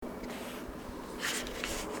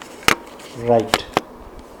Right.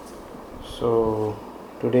 So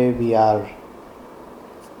today we are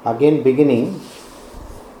again beginning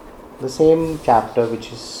the same chapter,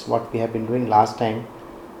 which is what we have been doing last time.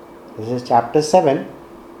 This is chapter 7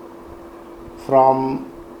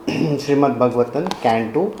 from Srimad Bhagavatam,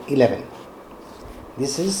 Canto 11.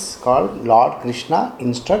 This is called Lord Krishna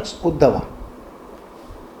Instructs Uddhava.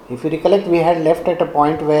 If you recollect, we had left at a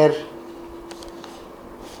point where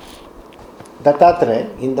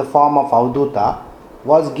Dattatreya, in the form of Avadhuta,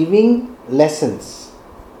 was giving lessons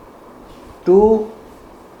to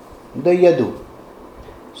the Yadu.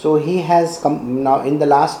 So he has come now. In the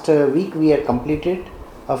last week, we had completed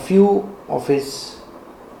a few of his,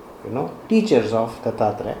 teachers of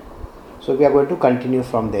Dattatreya. So we are going to continue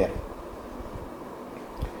from there.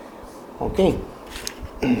 Okay.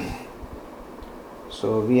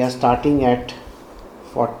 So we are starting at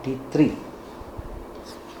 43.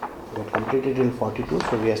 We have completed till 42,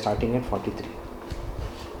 so we are starting at 43.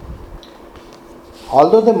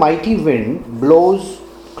 Although the mighty wind blows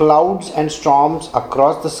clouds and storms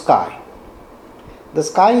across the sky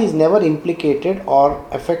is never implicated or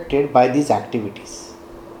affected by these activities.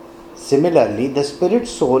 Similarly, the spirit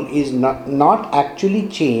soul is not actually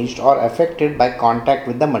changed or affected by contact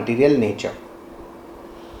with the material nature.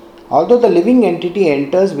 Although the living entity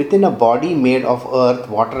enters within a body made of earth,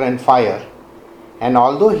 water and fire, and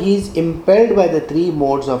although he is impelled by the three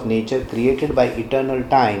modes of nature created by eternal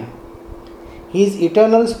time, his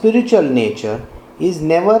eternal spiritual nature is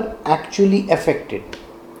never actually affected.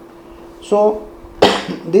 So,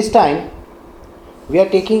 this time we are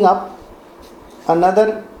taking up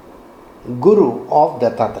another Guru of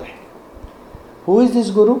Dattatreya. Who is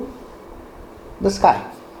this Guru? The sky.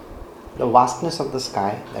 The vastness of the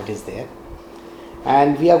sky that is there.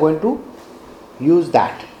 And we are going to use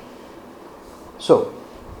that. So,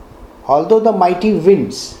 although the mighty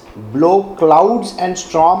winds blow clouds and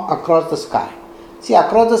storm across the sky. See,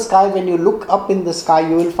 across the sky, when you look up in the sky,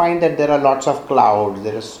 you will find that there are lots of clouds.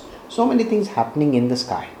 There is so many things happening in the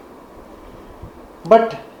sky.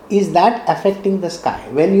 But is that affecting the sky?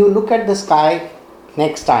 When you look at the sky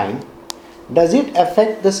next time, does it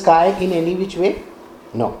affect the sky in any which way?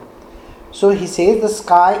 No. So he says the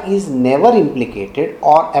sky is never implicated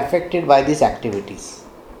or affected by these activities.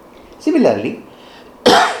 Similarly,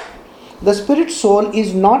 the spirit soul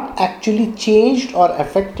is not actually changed or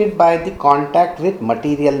affected by the contact with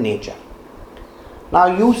material nature. Now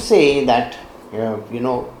you say that,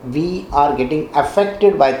 we are getting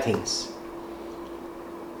affected by things.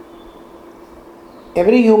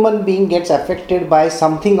 Every human being gets affected by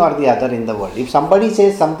something or the other in the world. If somebody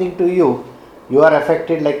says something to you, you are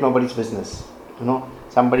affected like nobody's business.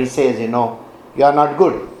 Somebody says, you are not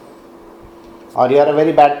good, or you are a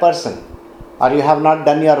very bad person, or you have not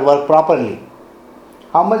done your work properly.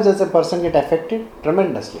 How much does a person get affected?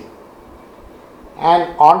 Tremendously.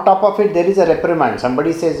 And on top of it, there is a reprimand.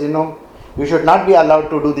 Somebody says, you should not be allowed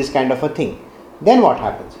to do this kind of a thing. Then what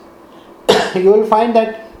happens? You will find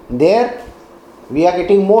that there we are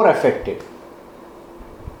getting more affected.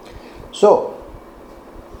 So,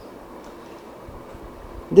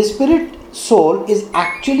 the spirit soul is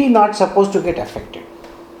actually not supposed to get affected.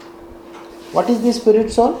 What is the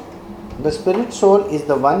spirit soul? The spirit soul is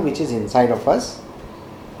the one which is inside of us.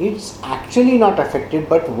 It's actually not affected,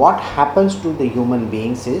 but what happens to the human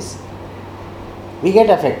beings is we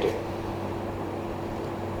get affected.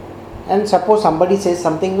 And suppose somebody says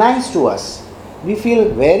something nice to us, we feel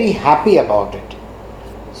very happy about it.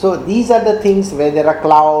 So these are the things where there are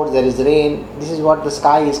clouds, there is rain. This is what the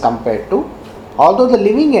sky is compared to. Although the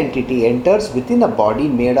living entity enters within a body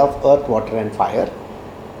made of earth, water and fire,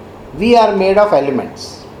 we are made of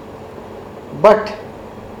elements.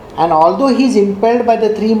 And although he is impelled by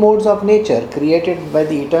the three modes of nature created by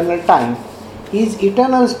the eternal time, his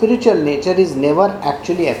eternal spiritual nature is never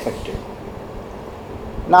actually affected.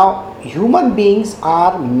 Now, human beings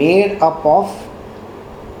are made up of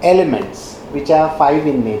elements, which are 5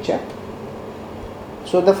 in nature.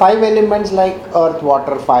 So the 5 elements like earth,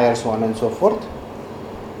 water, fire, so on and so forth.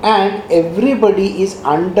 And everybody is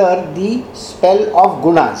under the spell of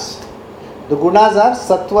gunas. The gunas are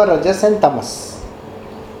sattva, rajas and tamas.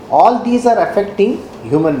 All these are affecting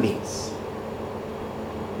human beings.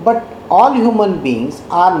 But all human beings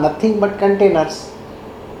are nothing but containers.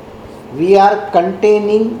 We are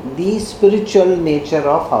containing the spiritual nature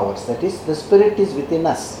of ours. That is, the spirit is within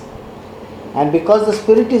us. And because the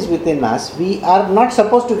spirit is within us, we are not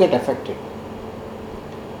supposed to get affected.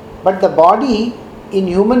 But the body in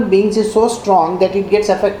human beings is so strong that it gets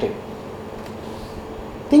affected.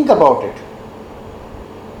 Think about it.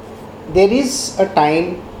 There is a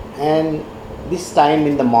time, and this time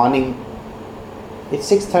in the morning It's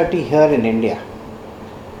 6:30 here in India.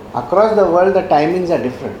 Across the world the timings are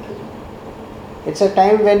different. It's a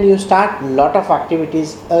time when you start lot of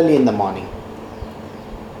activities early in the morning.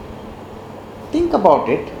 Think about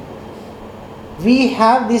it. We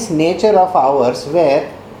have this nature of ours where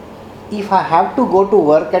if I have to go to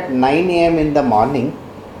work at 9 a.m. in the morning,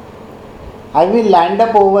 I will land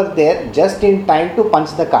up over there just in time to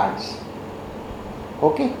punch the cards.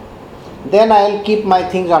 Okay? Then I will keep my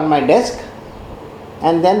things on my desk,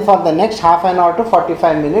 and then for the next half an hour to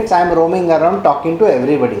 45 minutes I am roaming around talking to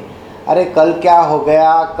everybody. अरे कल क्या हो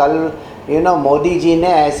गया, कल मोदी जी ने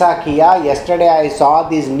ऐसा किया, yesterday I saw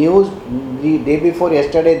this news, the day before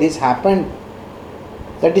yesterday this happened.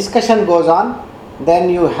 The discussion goes on, then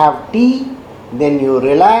you have tea, then you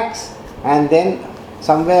relax, and then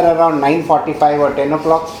somewhere around 9:45 or 10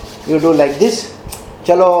 o'clock you do like this.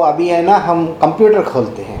 चलो अभी है ना हम computer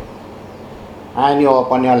खोलते हैं, and you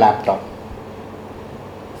open your laptop.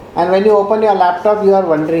 And when you open your laptop you are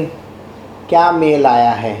wondering क्या mail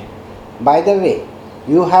आया है. By the way,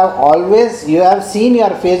 you have seen your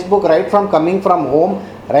Facebook right from coming from home,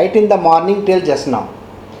 right in the morning till just now.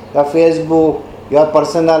 Your Facebook, your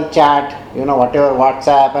personal chat, whatever,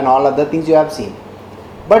 WhatsApp and all other things you have seen.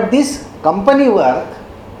 But this company work,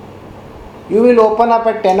 you will open up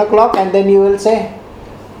at 10 o'clock and then you will say,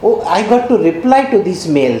 oh, I got to reply to these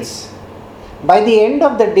mails. By the end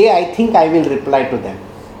of the day, I think I will reply to them.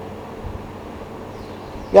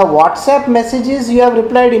 Your WhatsApp messages, you have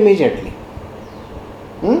replied immediately.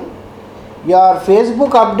 Your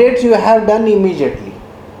Facebook updates, you have done immediately.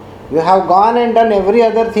 You have gone and done every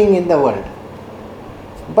other thing in the world.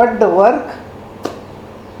 But the work,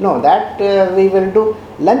 no, that we will do.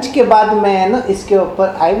 Lunch के बाद मैं इसके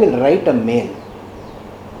ऊपर I will write a mail.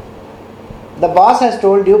 The boss has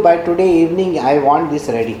told you by today evening I want this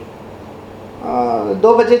ready.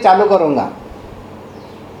 2 बजे चालू करूँगा.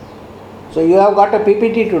 So you have got a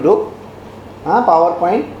PPT to do,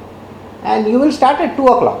 PowerPoint, and you will start at 2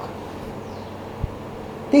 o'clock.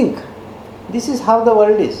 Think, this is how the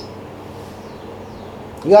world is.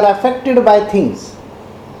 You are affected by things.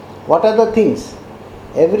 What are the things?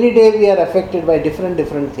 Every day we are affected by different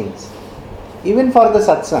things. Even for the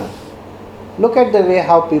satsang, look at the way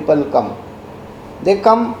how people come. They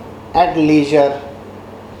come at leisure,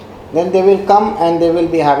 then they will come and they will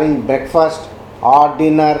be having breakfast or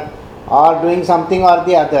dinner or doing something or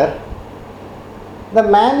the other. The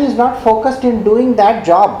man is not focused in doing that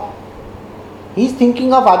job. He is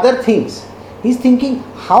thinking of other things. He is thinking,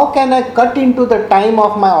 how can I cut into the time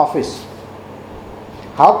of my office?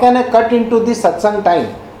 How can I cut into this satsang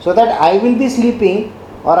time so that I will be sleeping,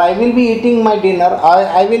 or I will be eating my dinner, or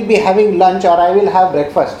I will be having lunch, or I will have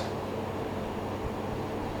breakfast?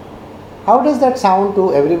 How does that sound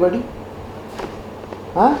to everybody?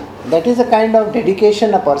 That is the kind of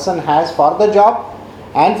dedication a person has for the job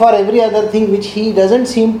and for every other thing which he doesn't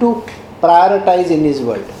seem to prioritize in his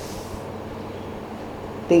world.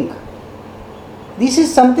 Think. This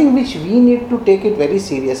is something which we need to take it very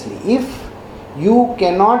seriously. If you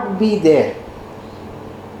cannot be there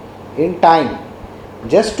in time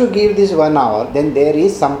just to give this 1 hour, then there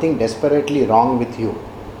is something desperately wrong with you.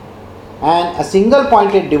 And a single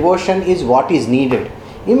pointed devotion is what is needed.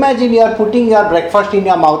 Imagine you are putting your breakfast in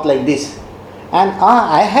your mouth like this, and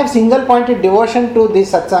I have single pointed devotion to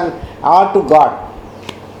this satsang or to God.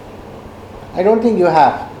 I don't think you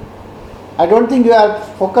have. I don't think you are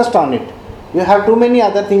focused on it. You have too many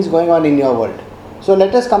other things going on in your world. So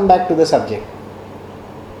let us come back to the subject.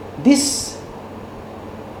 This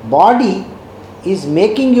body is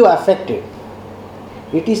making you affected.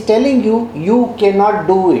 It is telling you, you cannot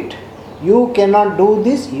do it. You cannot do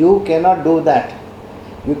this, you cannot do that.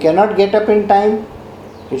 You cannot get up in time.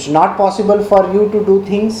 It's not possible for you to do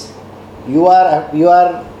things. You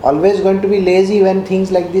are always going to be lazy when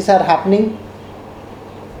things like this are happening.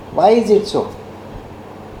 Why is it so?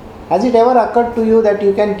 Has it ever occurred to you that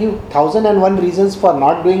you can give 1001 reasons for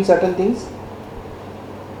not doing certain things?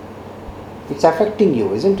 It's affecting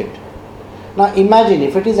you, isn't it? Now imagine,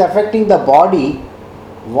 if it is affecting the body,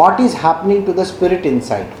 what is happening to the spirit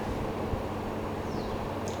inside?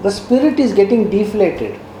 The spirit is getting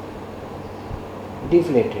deflated.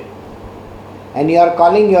 And you are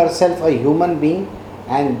calling yourself a human being,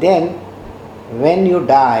 and then when you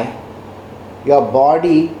die, your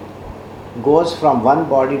body goes from one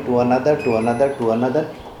body to another,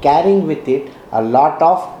 carrying with it a lot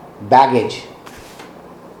of baggage.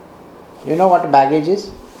 You know what baggage is?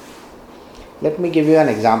 Let me give you an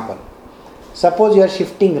example. Suppose you are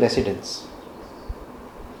shifting residence.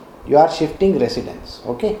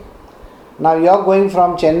 Okay? Now you are going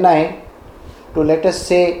from Chennai to, let us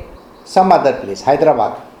say, some other place,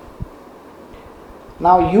 Hyderabad.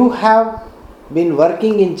 Now you have been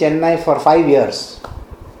working in Chennai for 5 years.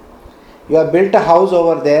 You have built a house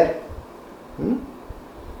over there,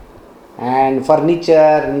 and furniture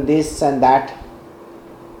and this and that.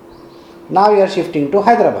 Now you are shifting to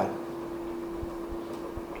Hyderabad.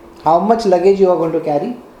 How much luggage you are going to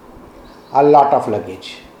carry? A lot of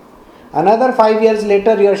luggage. Another 5 years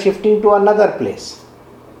later you are shifting to another place.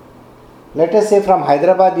 Let us say from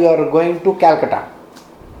Hyderabad you are going to Calcutta.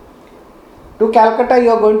 To Calcutta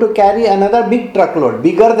you are going to carry another big truckload,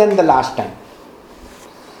 bigger than the last time.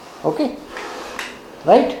 Okay?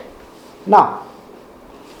 Right? Now,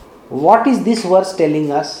 what is this verse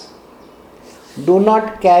telling us? Do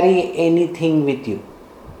not carry anything with you.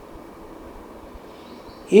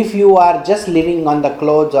 If you are just living on the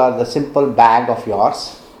clothes or the simple bag of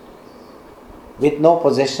yours, with no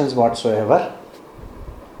possessions whatsoever,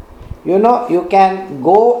 you can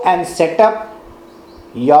go and set up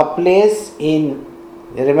your place in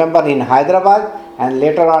Hyderabad, and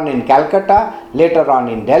later on in Calcutta, later on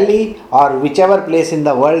in Delhi, or whichever place in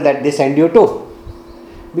the world that they send you to.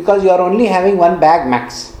 Because you are only having one bag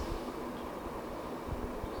max.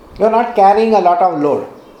 You are not carrying a lot of load.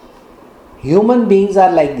 Human beings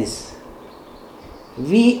are like this.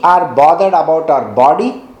 We are bothered about our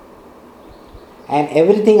body and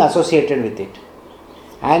everything associated with it.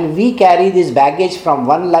 And we carry this baggage from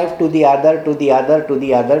one life to the other, to the other, to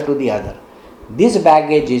the other, to the other. This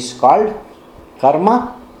baggage is called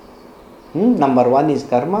karma. Number one is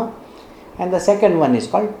karma, and the second one is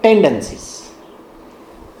called tendencies.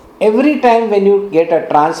 Every time when you get a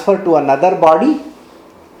transfer to another body,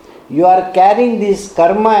 you are carrying this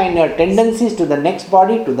karma and your tendencies to the next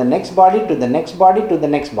body, to the next body, to the next body, to the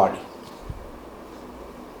next body.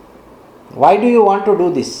 Why do you want to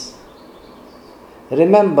do this?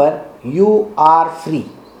 Remember, you are free.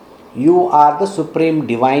 You are the supreme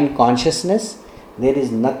divine consciousness. There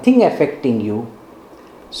is nothing affecting you.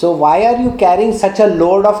 So why are you carrying such a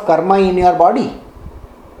load of karma in your body?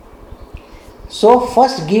 So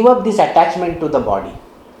first give up this attachment to the body.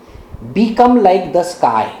 Become like the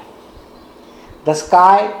sky. The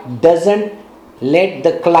sky doesn't let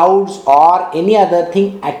the clouds or any other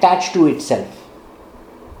thing attach to itself.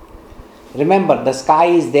 Remember, the sky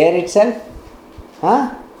is there itself.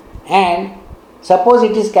 And suppose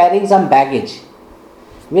it is carrying some baggage.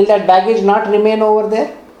 Will that baggage not remain over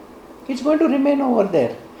there? It's going to remain over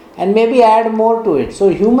there. And maybe add more to it. So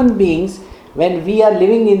human beings, when we are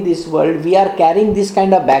living in this world, we are carrying this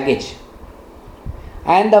kind of baggage.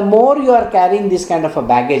 And the more you are carrying this kind of a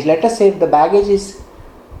baggage, let us say if the baggage is,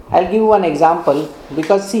 I'll give you one example,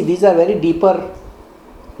 because see, these are very deeper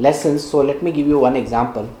lessons. So let me give you one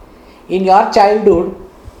example. In your childhood,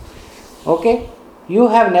 you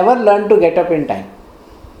have never learned to get up in time.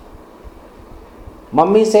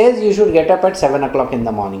 Mummy says you should get up at 7 o'clock in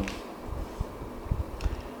the morning.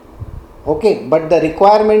 But the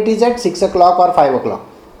requirement is at 6 o'clock or 5 o'clock.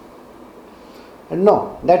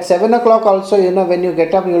 No, that 7 o'clock also, when you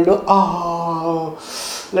get up, you will do,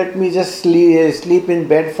 let me just sleep in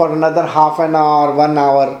bed for another half an hour, 1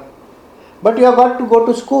 hour. But you have got to go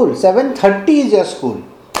to school. 7:30 is your school.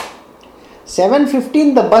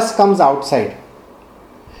 7:15 the bus comes outside.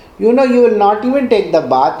 You will not even take the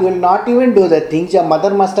bath, you will not even do the things. Your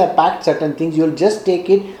mother must have packed certain things. You will just take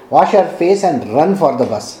it, wash your face and run for the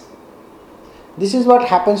bus. This is what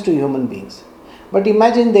happens to human beings. But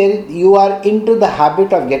imagine you are into the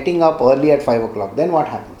habit of getting up early at 5 o'clock. Then what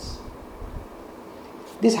happens?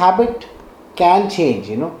 This habit can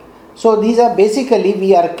change, So these are basically,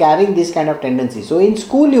 we are carrying this kind of tendency. So in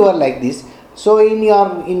school you are like this. So in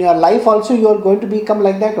your life also you are going to become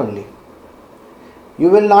like that only. You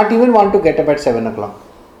will not even want to get up at 7 o'clock.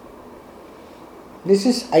 This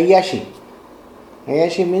is Ayyashi.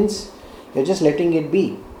 Ayyashi means you're just letting it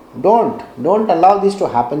be. Don't allow this to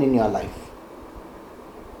happen in your life.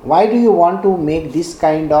 Why do you want to make this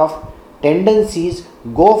kind of tendencies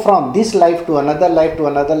go from this life to another life to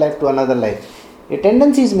another life to another life?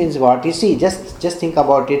 Tendencies means what? You see, just think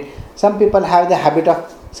about it. Some people have the habit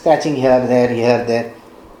of scratching here, there.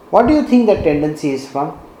 What do you think that tendency is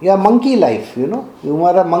from? Your monkey life, You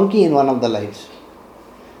were a monkey in one of the lives.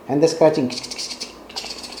 And the scratching,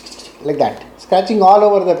 like that. Scratching all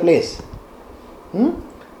over the place.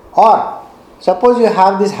 Or, suppose you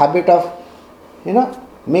have this habit of,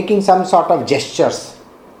 making some sort of gestures.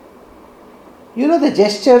 The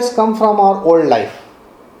gestures come from our old life.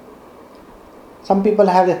 Some people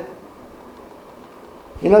have,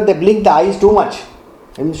 they blink the eyes too much.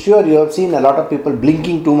 I'm sure you have seen a lot of people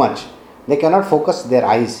blinking too much. They cannot focus their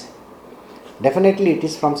eyes. Definitely it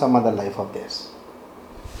is from some other life of theirs.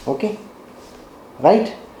 Okay?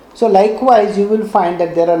 Right? So likewise you will find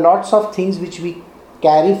that there are lots of things which we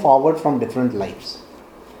carry forward from different lives.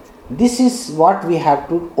 This is what we have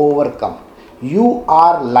to overcome. You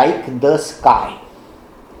are like the sky.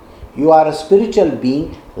 You are a spiritual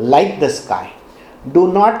being like the sky.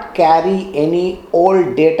 Do not carry any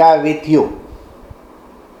old data with you.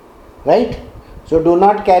 Right? So do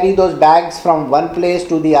not carry those bags from one place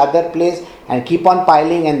to the other place and keep on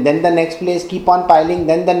piling, and then the next place keep on piling,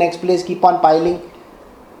 then the next place keep on piling.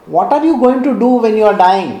 What are you going to do when you are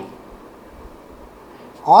dying?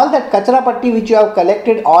 All that kachra patti which you have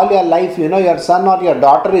collected all your life, your son or your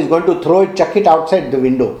daughter is going to throw it, chuck it outside the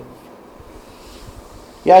window.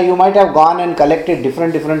 Yeah, you might have gone and collected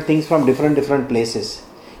different things from different places.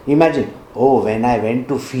 Imagine, when I went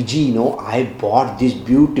to Fiji, I bought this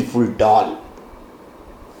beautiful doll.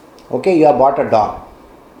 Okay, you have bought a doll.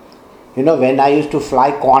 When I used to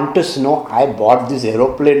fly Qantas, I bought this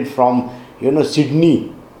aeroplane from,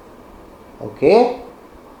 Sydney. Okay.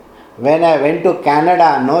 When I went to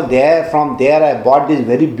Canada, from there I bought this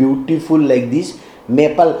very beautiful, like this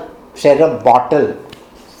maple syrup bottle.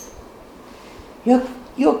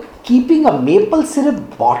 You're keeping a maple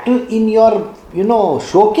syrup bottle in your,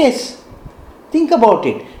 showcase. Think about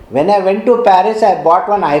it. When I went to Paris, I bought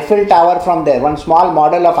one Eiffel Tower from there, one small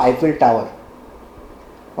model of Eiffel Tower.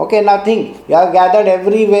 Okay, now think, you have gathered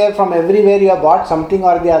from everywhere you have bought something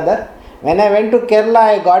or the other. When I went to Kerala,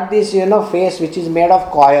 I got this, face which is made of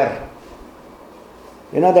coir.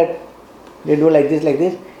 That they do like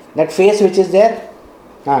this. That face which is there.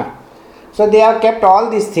 So they have kept all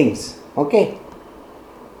these things. Okay.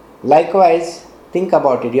 Likewise, think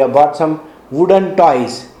about it. You have bought some wooden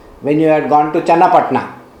toys when you had gone to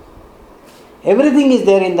Channapatna. Everything is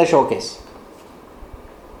there in the showcase.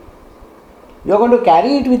 You are going to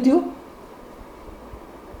carry it with you?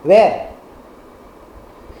 Where?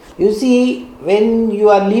 You see, when you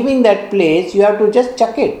are leaving that place, you have to just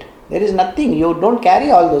chuck it. There is nothing. You don't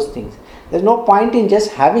carry all those things. There is no point in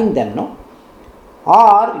just having them, no?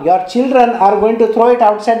 Or your children are going to throw it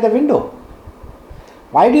outside the window.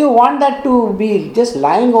 Why do you want that to be just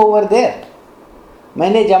lying over there?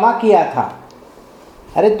 मैंने जमा किया था.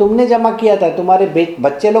 अरे तुमने जमा किया था, तुम्हारे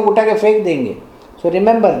बच्चे लोग उठा के फेंक देंगे. So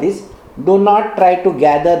remember this. Do not try to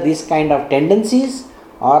gather this kind of tendencies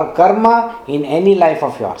or karma in any life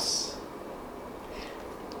of yours.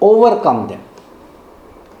 Overcome them.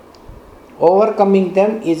 Overcoming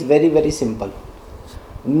them is very, very simple.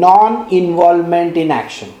 Non-involvement in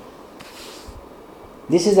action.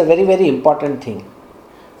 This is a very, very important thing.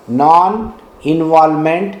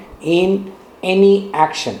 Non-involvement in any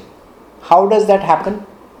action. How does that happen?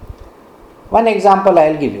 One example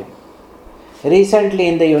I will give you. Recently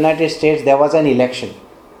in the United States there was an election.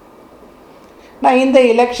 Now in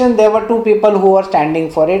the election there were two people who were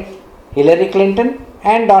standing for it, Hillary Clinton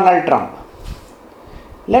and Donald Trump.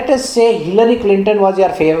 Let us say Hillary Clinton was your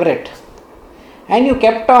favorite and you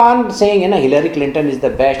kept on saying, Hillary Clinton is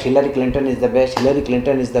the best, Hillary Clinton is the best, Hillary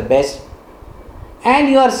Clinton is the best, and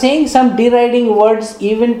you are saying some deriding words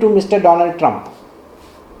even to Mr. Donald Trump.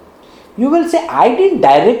 You will say, I didn't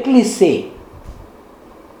directly say.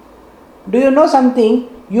 Do you know something?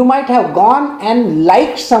 You might have gone and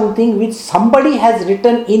liked something which somebody has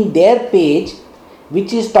written in their page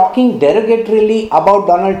which is talking derogatorily about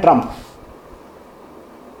Donald Trump.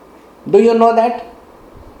 Do you know that?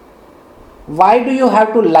 Why do you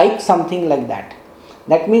have to like something like that?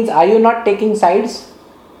 That means, are you not taking sides?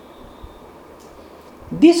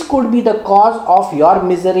 This could be the cause of your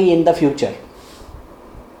misery in the future.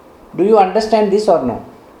 Do you understand this or no?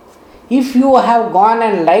 If you have gone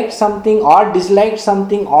and liked something or disliked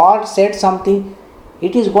something or said something,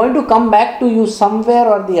 it is going to come back to you somewhere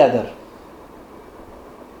or the other.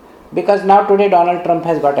 Because now today Donald Trump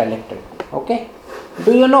has got elected. Okay?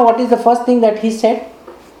 Do you know what is the first thing that he said?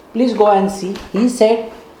 Please go and see. He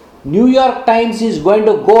said, New York Times is going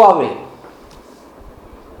to go away.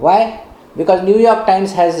 Why? Because New York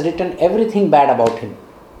Times has written everything bad about him.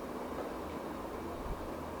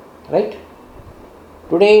 Right?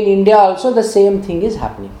 Today in India also the same thing is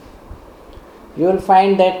happening. You will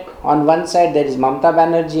find that on one side there is Mamata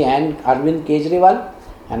Banerjee and Arvind Kejriwal,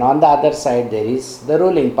 and on the other side there is the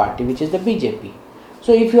ruling party, which is the BJP.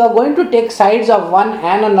 So if you are going to take sides of one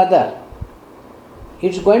and another,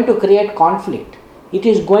 it's going to create conflict. It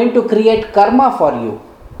is going to create karma for you.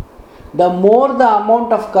 The more the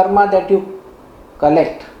amount of karma that you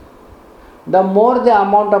collect, the more the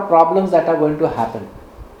amount of problems that are going to happen.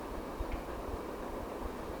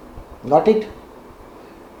 Got it?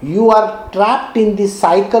 You are trapped in this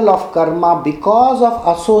cycle of karma because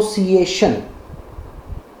of association.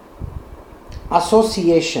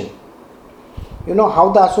 association. You know how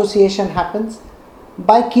the association happens?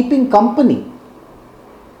 By keeping company.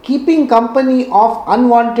 Keeping company of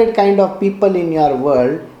unwanted kind of people in your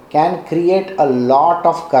world can create a lot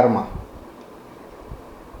of karma.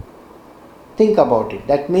 Think about it.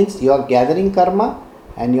 That means you are gathering karma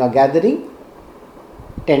and you are gathering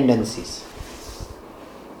tendencies.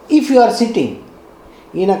 If you are sitting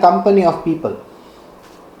in a company of people,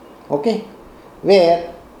 okay,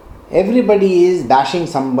 where everybody is bashing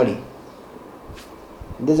somebody,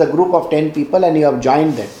 there's a group of 10 people and you have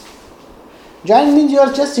joined them. Join means you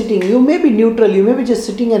are just sitting. You may be neutral, you may be just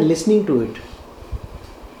sitting and listening to it.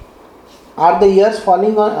 Are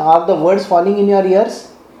the words falling in your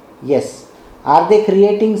ears? Yes. Are they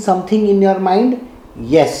creating something in your mind?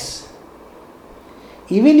 Yes.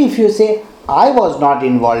 Even if you say, I was not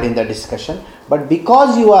involved in the discussion, but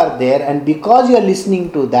because you are there and because you are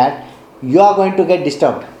listening to that, you are going to get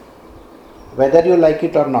disturbed. Whether you like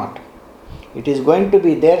it or not. It is going to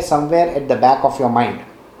be there somewhere at the back of your mind.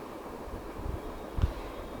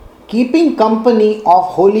 Keeping company of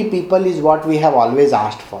holy people is what we have always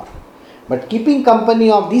asked for. But keeping company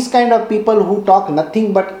of these kind of people who talk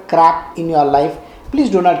nothing but crap in your life, please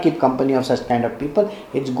do not keep company of such kind of people.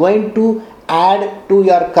 It's going to add to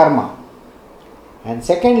your karma. And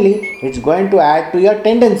secondly, it's going to add to your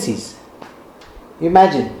tendencies.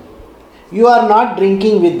 Imagine, you are not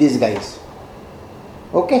drinking with these guys.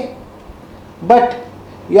 Okay? But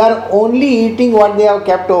you are only eating what they have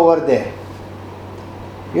kept over there.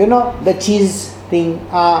 You know, the cheese thing,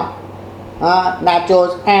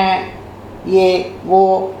 nachos, ye,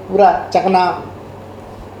 wo, pura, chakna,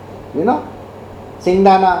 you know,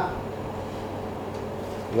 singdana.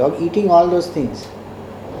 You are eating all those things.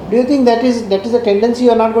 Do you think that is a tendency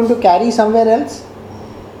you are not going to carry somewhere else?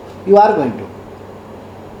 You are going to.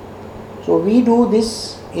 So we do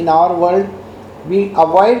this in our world. We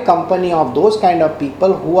avoid company of those kind of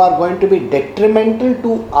people who are going to be detrimental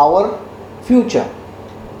to our future,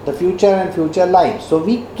 the future and future life. So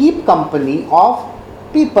we keep company of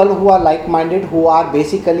people who are like-minded, who are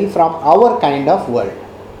basically from our kind of world,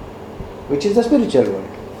 which is the spiritual world.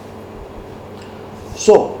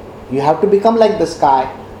 So you have to become like the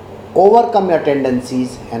sky, overcome your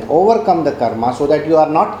tendencies and overcome the karma so that you are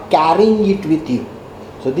not carrying it with you.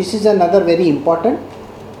 So this is another very important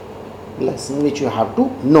lesson which you have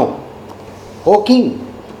to know. O king,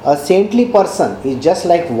 a saintly person is just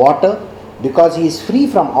like water because he is free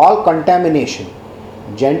from all contamination,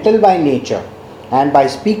 gentle by nature, and by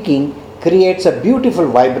speaking creates a beautiful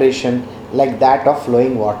vibration like that of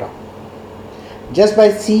flowing water. Just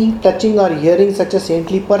by seeing, touching or hearing such a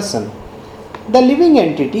saintly person, the living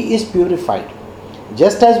entity is purified.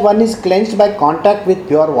 Just as one is cleansed by contact with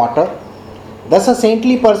pure water, thus a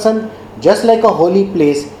saintly person, just like a holy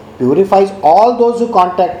place, purifies all those who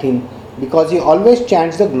contact him because he always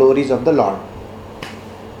chants the glories of the Lord.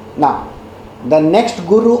 Now, the next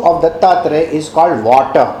guru of Dattatreya is called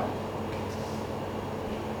water.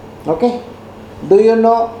 Okay? Do you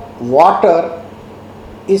know water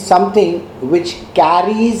is something which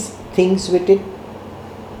carries things with it?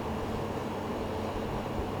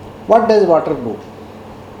 What does water do?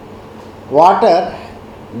 Water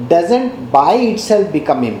doesn't by itself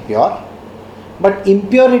become impure, but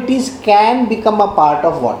impurities can become a part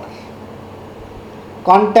of water.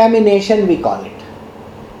 Contamination we call it.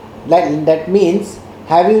 That means,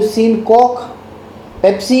 have you seen Coke,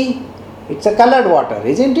 Pepsi? It's a colored water,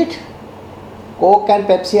 isn't it? Coke and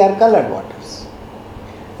Pepsi are colored waters.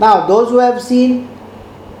 Now those who have seen,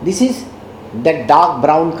 this is that dark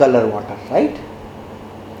brown color water, right?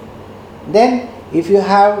 Then if you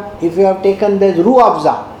have taken the Ruh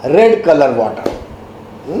Afza, red color water,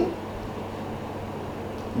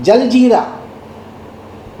 Jaljeera,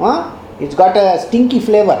 it's got a stinky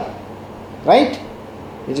flavor, right?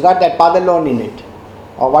 It's got that padalone in it,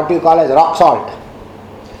 or what you call as rock salt.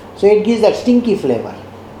 So it gives that stinky flavor,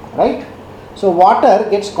 right? So water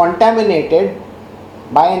gets contaminated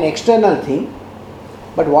by an external thing,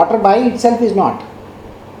 but water by itself is not.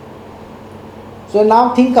 So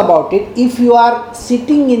now think about it. If you are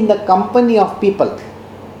sitting in the company of people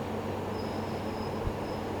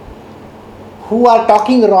who are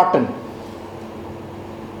talking rotten,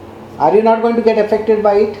 are you not going to get affected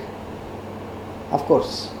by it? Of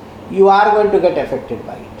course, you are going to get affected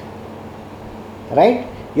by it. Right?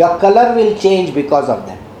 Your color will change because of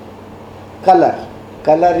them.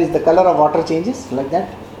 Color is the color of water changes like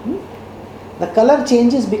that. The color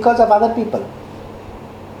changes because of other people.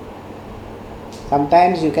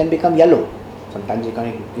 Sometimes you can become yellow, sometimes you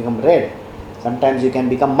can become red, sometimes you can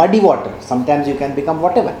become muddy water, sometimes you can become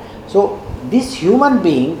whatever. So this human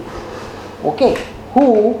being okay,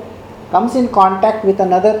 who comes in contact with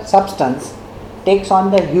another substance takes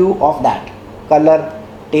on the hue of that, color,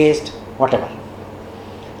 taste, whatever.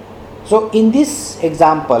 So in this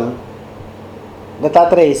example,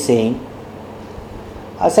 Dattatreya is saying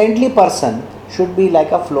a saintly person should be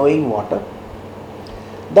like a flowing water,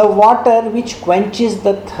 the water which quenches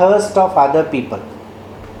the thirst of other people.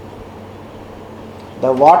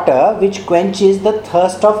 The water which quenches the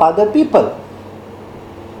thirst of other people.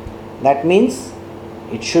 That means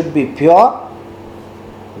it should be pure,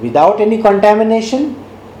 without any contamination,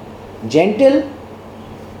 gentle,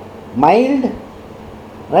 mild,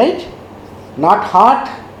 right? Not hot.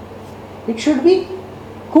 It should be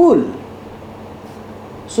cool.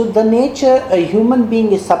 So the nature a human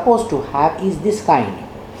being is supposed to have is this kind.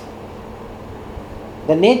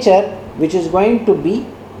 The nature which is going to be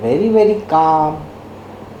very, very calm,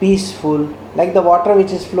 peaceful, like the water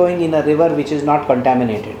which is flowing in a river which is not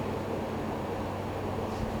contaminated.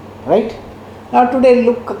 Right? Now today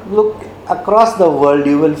look across the world,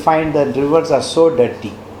 you will find that rivers are so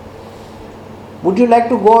dirty. Would you like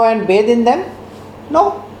to go and bathe in them?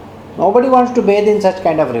 No. Nobody wants to bathe in such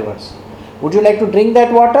kind of rivers. Would you like to drink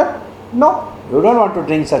that water? No. You don't want to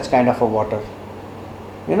drink such kind of a water.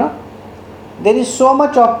 You know? There is so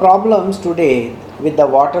much of problems today with the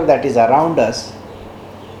water that is around us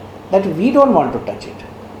that we don't want to touch it.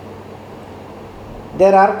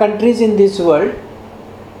 There are countries in this world,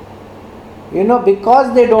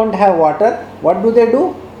 because they don't have water, what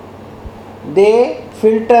do? They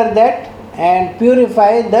filter that and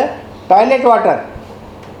purify the toilet water.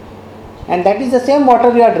 And that is the same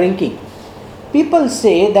water you are drinking. People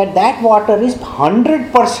say that water is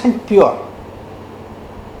 100% pure.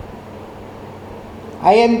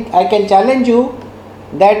 I can challenge you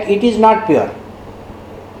that it is not pure.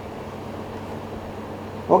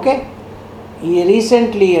 Okay?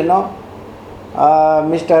 Recently,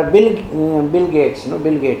 Mr.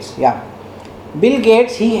 Bill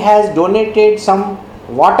Gates, he has donated some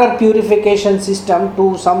water purification system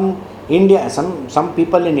to some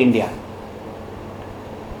people in India.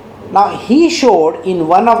 Now he showed in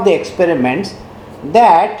one of the experiments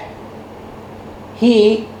that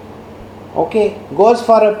he goes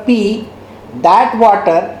for a pee, that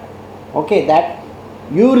water, that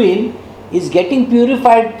urine is getting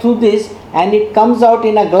purified through this and it comes out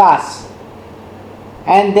in a glass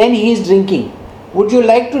and then he is drinking. Would you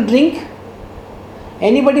like to drink?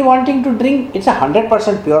 Anybody wanting to drink? It's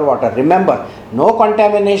 100% pure water. Remember, no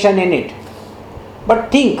contamination in it. But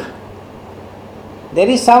think, there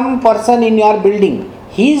is some person in your building,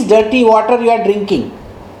 his dirty water you are drinking.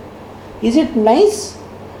 Is it nice?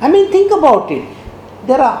 Think about it.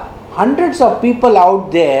 There are hundreds of people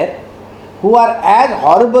out there who are as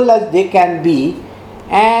horrible as they can be,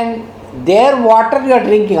 and their water you are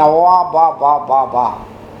drinking.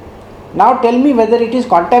 Now tell me whether it is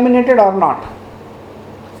contaminated or not.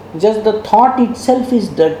 Just the thought itself is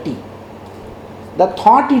dirty. The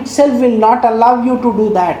thought itself will not allow you to do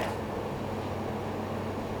that.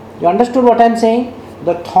 You understood what I am saying?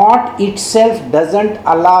 The thought itself doesn't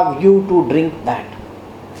allow you to drink that.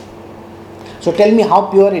 So tell me how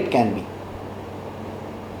pure it can be.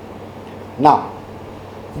 Now,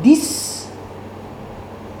 this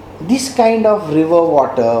kind of river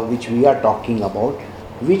water which we are talking about,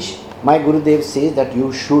 which my Gurudev says that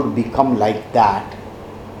you should become like that.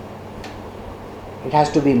 It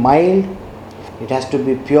has to be mild, it has to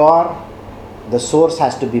be pure, the source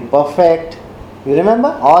has to be perfect. You remember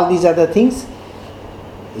all these other things?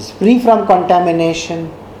 Is free from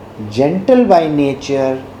contamination, gentle by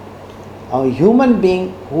nature. A human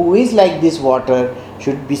being who is like this water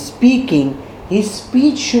should be speaking. His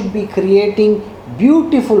speech should be creating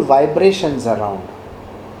beautiful vibrations around.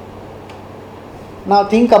 Now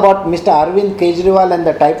think about Mr. Arvind Kejriwal and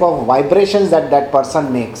the type of vibrations that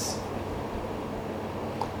person makes.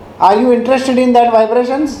 Are you interested in that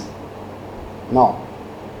vibrations? No.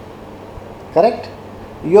 Correct?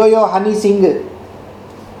 Yo Honey Singh,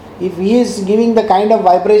 if he is giving the kind of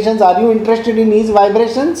vibrations, are you interested in his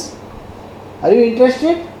vibrations? Are you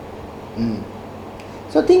interested?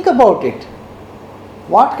 So think about it.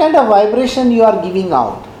 What kind of vibration you are giving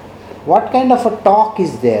out? What kind of a talk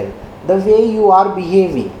is there? The way you are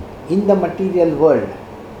behaving in the material world.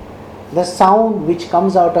 The sound which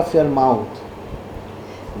comes out of your mouth.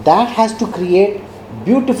 That has to create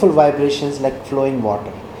beautiful vibrations like flowing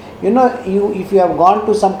water. If you have gone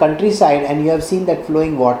to some countryside and you have seen that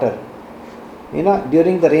flowing water,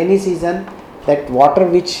 during the rainy season, that water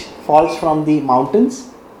which falls from the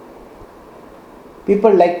mountains,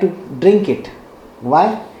 people like to drink it.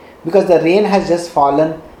 Why? Because the rain has just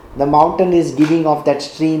fallen, the mountain is giving off that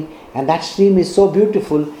stream and that stream is so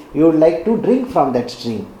beautiful, you would like to drink from that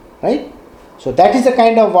stream, right? So that is the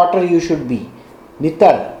kind of water you should be.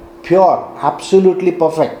 Nitar, pure, absolutely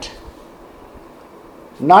perfect.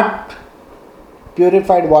 Not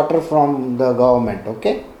purified water from the government,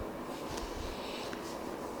 okay?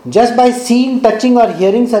 Just by seeing, touching or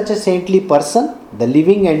hearing such a saintly person, the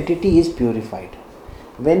living entity is purified.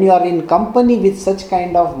 When you are in company with such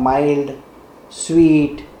kind of mild,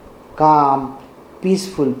 sweet, calm,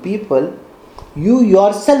 peaceful people, you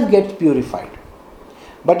yourself get purified.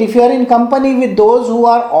 But if you are in company with those who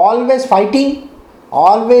are always fighting,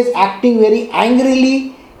 always acting very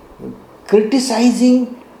angrily,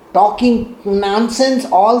 criticizing, talking nonsense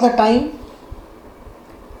all the time,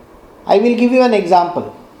 I will give you an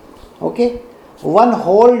example. Okay, one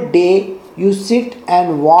whole day you sit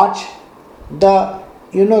and watch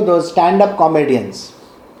those stand-up comedians.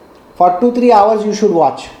 For 2-3 hours you should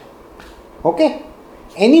watch. Okay,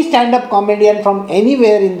 any stand-up comedian from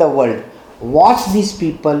anywhere in the world, watch these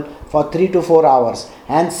people for 3 to 4 hours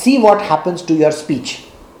and see what happens to your speech.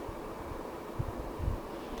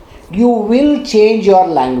 You will change your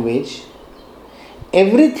language.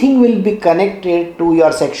 Everything will be connected to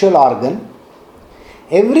your sexual organ.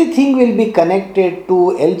 Everything will be connected to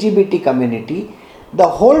LGBT community. The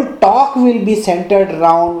whole talk will be centered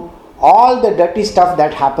around all the dirty stuff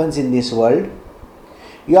that happens in this world.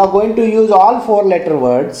 You are going to use all 4-letter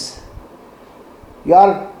words.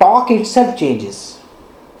 Your talk itself changes.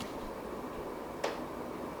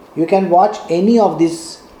 You can watch any of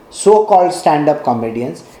these so-called stand-up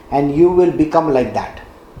comedians and you will become like that.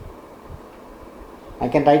 I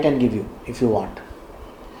can write and give you if you want.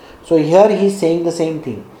 So here he is saying the same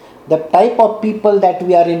thing. The type of people that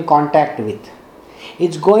we are in contact with,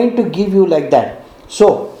 it's going to give you like that.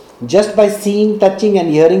 So just by seeing, touching and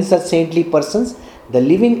hearing such saintly persons, the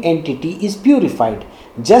living entity is purified,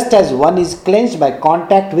 just as one is cleansed by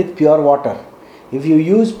contact with pure water. If you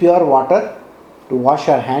use pure water to wash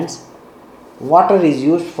your hands, water is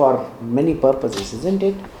used for many purposes, isn't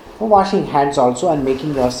it? For washing hands also and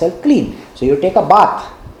making yourself clean. So you take a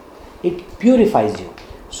bath, it purifies you.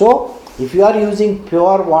 So if you are using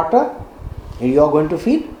pure water, you are going to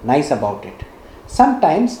feel nice about it.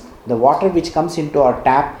 Sometimes the water which comes into our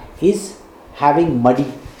tap is having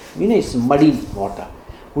muddy, it's muddy water.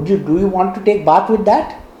 Do you want to take bath with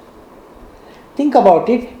that? Think about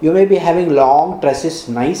it. You may be having long tresses,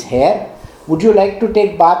 nice hair. Would you like to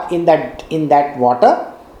take bath in that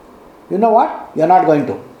water? You know what? You are not going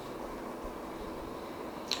to.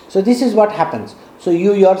 So this is what happens. So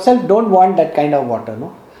you yourself don't want that kind of water,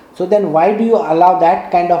 no? So then why do you allow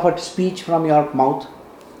that kind of a speech from your mouth?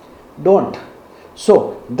 Don't.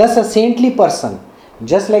 So thus a saintly person,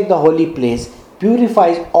 just like the holy place,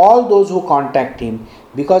 purifies all those who contact him,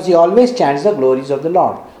 because he always chants the glories of the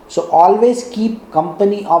Lord. So always keep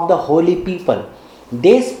company of the holy people.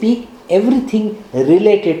 They speak everything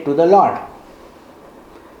related to the Lord.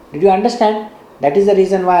 Did you understand? That is the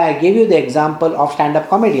reason why I gave you the example of stand-up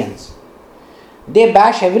comedians. They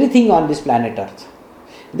bash everything on this planet Earth.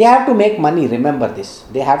 They have to make money, remember this.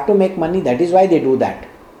 They have to make money, that is why they do that.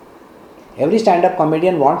 Every stand-up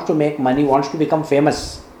comedian wants to make money, wants to become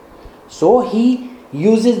famous. So he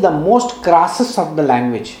uses the most crassest of the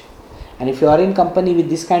language. And if you are in company with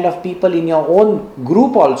this kind of people in your own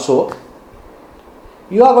group also,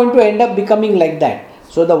 you are going to end up becoming like that.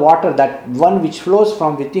 So the water, that one which flows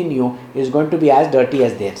from within you, is going to be as dirty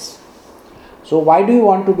as theirs. So why do you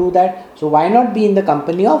want to do that? So why not be in the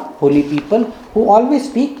company of holy people who always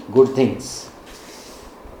speak good things?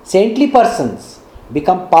 Saintly persons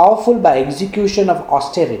become powerful by execution of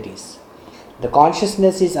austerities. The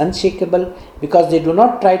consciousness is unshakable because they do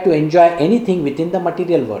not try to enjoy anything within the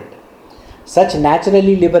material world. Such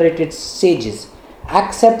naturally liberated sages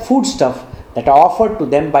accept foodstuff that are offered to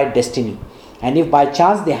them by destiny, and if by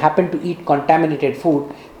chance they happen to eat contaminated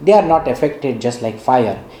food, they are not affected, just like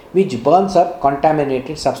fire, which burns up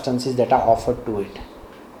contaminated substances that are offered to it.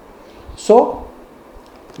 So,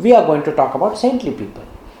 we are going to talk about saintly people.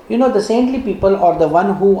 The saintly people are the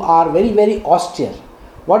one who are very, very austere.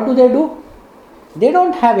 What do? They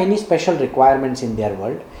don't have any special requirements in their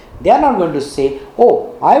world. They are not going to say,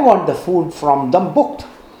 oh, I want the food from Dambukht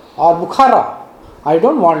or Bukhara. I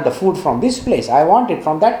don't want the food from this place. I want it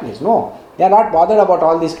from that place. No, they are not bothered about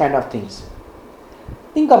all these kind of things.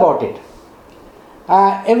 Think about it.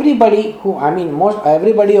 Everybody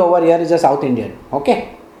over here is a South Indian.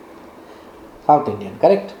 Okay? South Indian,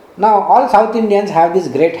 correct? Now, all South Indians have this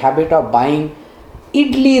great habit of buying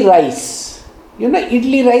idli rice.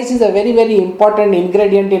 Idli rice is a very, very important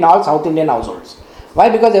ingredient in all South Indian households. Why?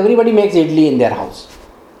 Because everybody makes idli in their house.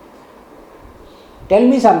 Tell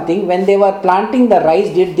me something, when they were planting the rice,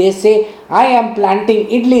 did they say, I am planting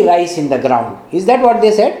idli rice in the ground? Is that what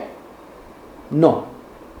they said? No.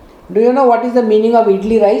 Do you know what is the meaning of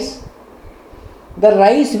idli rice? The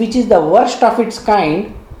rice which is the worst of its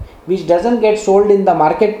kind, which doesn't get sold in the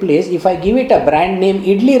marketplace, if I give it a brand name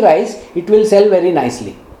idli rice, it will sell very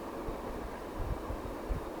nicely.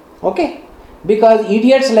 Okay? Because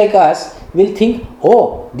idiots like us will think,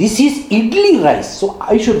 oh, this is idli rice, so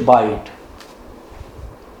I should buy it.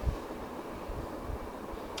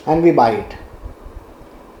 And we buy it.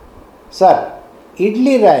 Sir,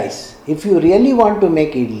 idli rice, if you really want to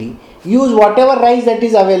make idli, use whatever rice that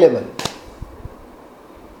is available.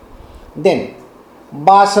 Then,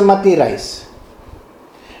 basmati rice.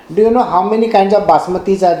 Do you know how many kinds of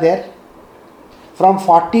basmatis are there? From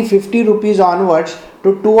 40-50 rupees onwards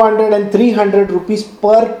to 200 and 300 rupees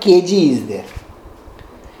per kg is there.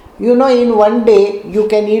 You know, in one day you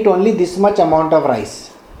can eat only this much amount of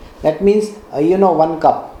rice. That means, 1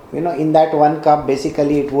 cup. In that 1 cup,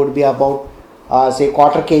 basically it would be about, say,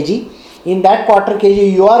 quarter kg. In that quarter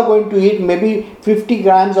kg, you are going to eat maybe 50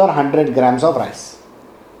 grams or 100 grams of rice.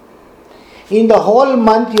 In the whole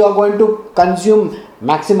month, you are going to consume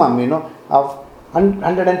maximum, of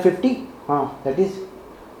 150. That is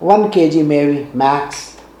 1 kg maybe,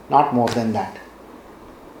 max, not more than that.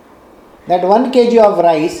 That 1 kg of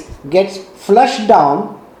rice gets flushed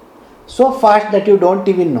down so fast that you don't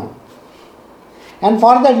even know. And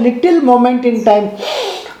for that little moment in time,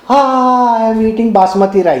 I am eating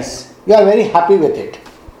basmati rice. You are very happy with it.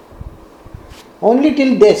 Only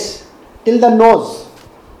till the nose.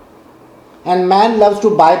 And man loves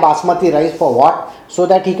to buy basmati rice for what? So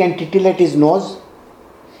that he can titillate his nose.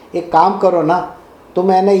 एक काम करो ना,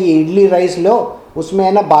 तुम है ना ये idli rice लो, उसमें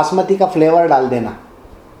है ना बासमती का फ्लेवर डाल देना.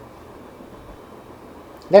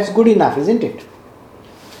 That's good enough, isn't it?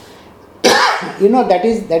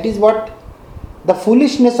 That is what the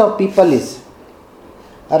foolishness of people is.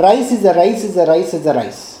 A rice is a rice is a rice is a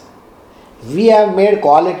rice. We have made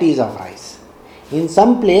qualities of rice. In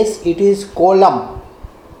some place it is kolam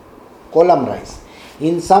rice.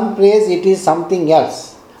 In some place it is something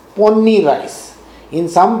else, ponni rice. In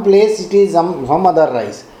some place it is some other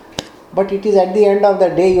rice. But it is at the end of the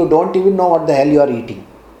day you don't even know what the hell you are eating.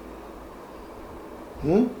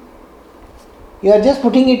 You are just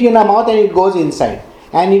putting it in your mouth and it goes inside.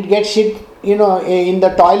 And it gets shit, in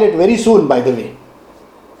the toilet very soon, by the way.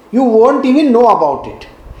 You won't even know about it.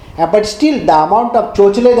 But still, the amount of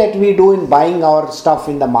chochle that we do in buying our stuff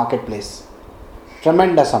in the marketplace,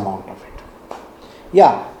 tremendous amount of it.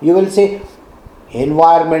 Yeah, you will say,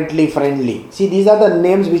 environmentally friendly. See, these are the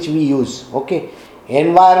names which we use. Okay,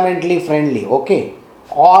 environmentally friendly. Okay,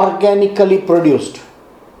 organically produced.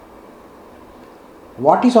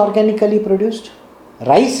 What is organically produced?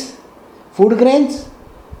 Rice? Food grains?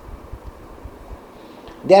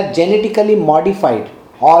 They are genetically modified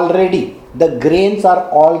already. The grains are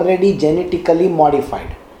already genetically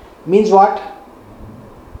modified. Means what?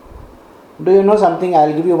 Do you know something? I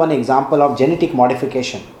will give you one example of genetic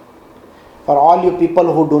modification. For all you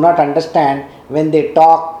people who do not understand, when they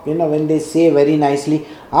talk, when they say very nicely,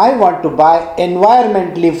 I want to buy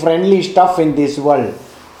environmentally friendly stuff in this world.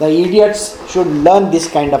 The idiots should learn this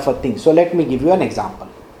kind of a thing. So let me give you an example.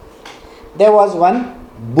 There was one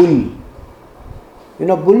bull.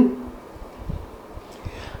 Bull?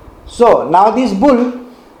 So now this bull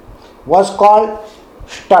was called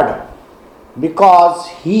stud because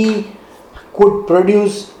he could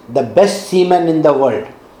produce the best semen in the world.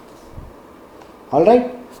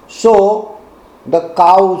 Alright? So the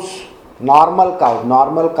cows, normal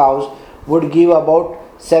cows would give about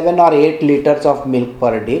 7 or 8 liters of milk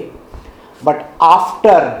per day. But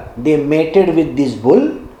after they mated with this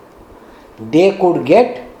bull, they could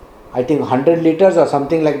get, I think, 100 liters or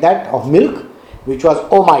something like that of milk, which was,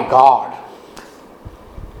 oh my God.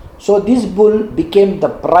 So this bull became the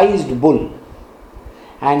prized bull,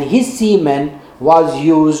 and his semen was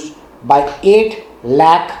used by 8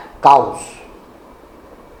 lakh cows.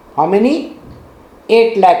 How many?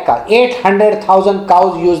 8 lakh cows. 800,000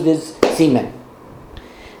 cows used this semen.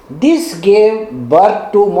 This gave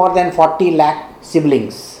birth to more than 40 lakh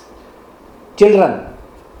siblings, children.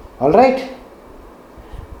 Alright?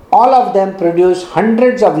 All of them produce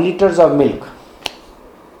hundreds of liters of milk.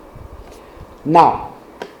 Now,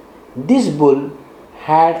 this bull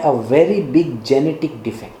had a very big genetic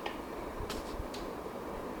defect.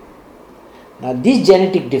 Now, this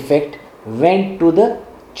genetic defect went to the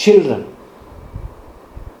children.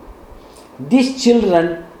 These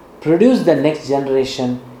children produced the next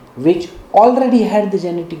generation which already had the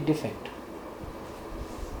genetic defect.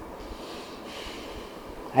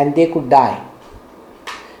 And they could die.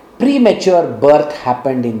 premature birth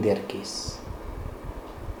happened in their case.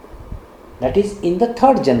 That is in the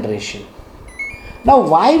third generation. Now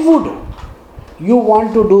why would you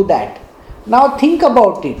want to do that? Now think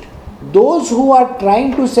about it. Those who are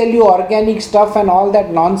trying to sell you organic stuff and all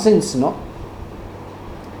that nonsense, no?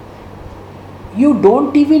 You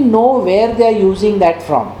don't even know where they are using that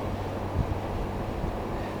from.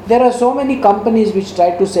 There are so many companies which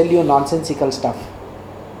try to sell you nonsensical stuff.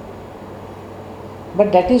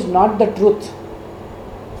 But that is not the truth.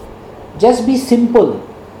 Just be simple.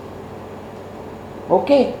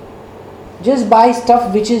 Okay? Just buy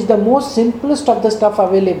stuff which is the most simplest of the stuff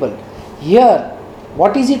available. Here,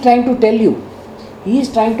 what is he trying to tell you? He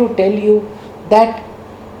is trying to tell you that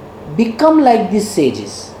become like these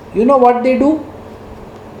sages. You know what they do?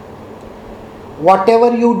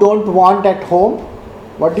 Whatever you don't want at home,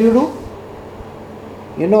 what do?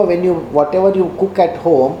 You know, whatever you cook at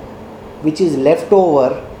home, which is left over,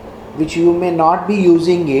 which you may not be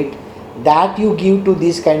using it, that you give to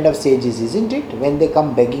these kind of sages, isn't it? When they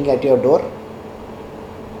come begging at your door.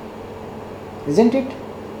 Isn't it?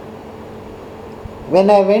 When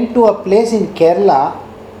I went to a place in Kerala,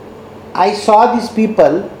 I saw these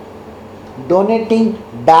people donating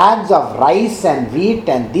bags of rice and wheat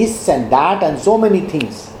and this and that and so many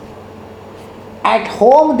things. At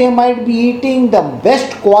home they might be eating the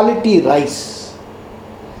best quality rice.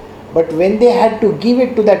 But when they had to give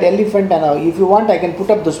it to that elephant, and if you want I can put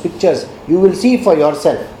up those pictures, you will see for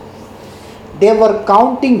yourself. They were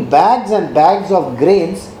counting bags and bags of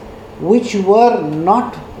grains which were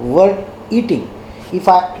not worth eating. If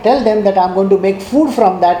I tell them that I am going to make food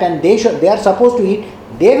from that and they are supposed to eat,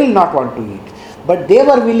 they will not want to eat. But they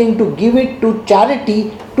were willing to give it to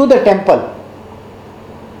charity to the temple.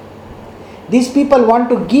 These people want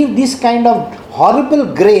to give this kind of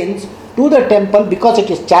horrible grains to the temple because it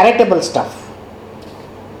is charitable stuff.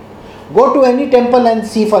 Go to any temple and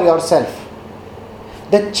see for yourself.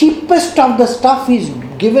 The cheapest of the stuff is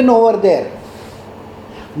given over there.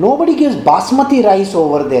 Nobody gives basmati rice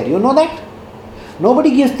over there. You know that?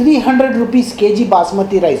 Nobody gives 300 rupees kg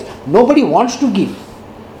basmati rice. Nobody wants to give.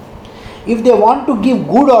 If they want to give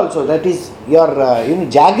good also, that is your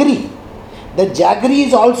jaggery. The jaggery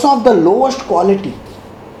is also of the lowest quality.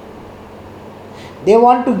 They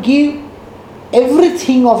want to give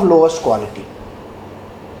everything of lowest quality.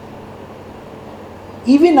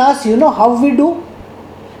 Even us, you know how we do?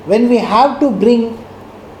 When we have to bring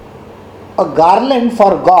a garland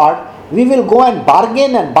for God, we will go and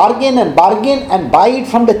bargain and bargain and bargain and buy it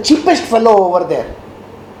from the cheapest fellow over there.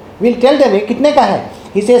 We'll tell them, कितने का है?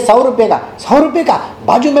 He says 100 रुपये का. 100 रुपये का?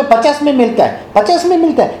 बाजू में 50 में मिलता है. 50 में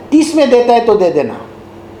मिलता है. 30 में देता है तो दे देना.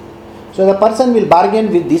 So the person will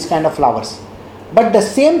bargain with these kind of flowers. But the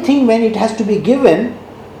same thing when it has to be given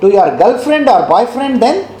to your girlfriend or boyfriend,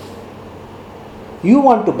 then you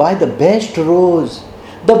want to buy the best rose,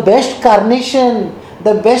 the best carnation,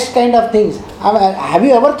 the best kind of things. Have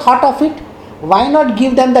you ever thought of it? Why not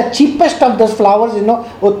give them the cheapest of those flowers?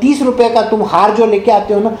 वो 30 रुपये का तुम हार जो लेके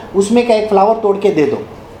आते हो ना, उसमें का एक फ्लावर तोड़ के दे दो.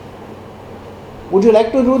 Would you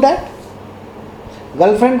like to do that?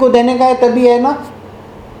 Girlfriend को देने का है तभी है ना.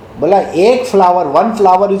 बोला एक flower, one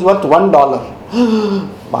flower is worth $1.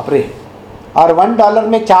 बाप रे. और $1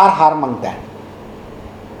 में 4 हार मांगता है.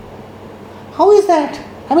 How is that?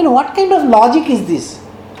 I mean, what kind of logic is this?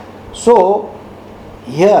 So,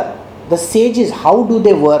 here, the sages, how do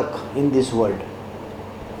they work in this world?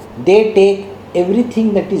 They take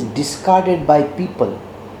everything that is discarded by people.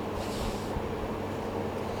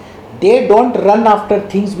 They don't run after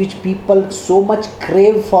things which people so much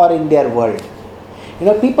crave for in their world.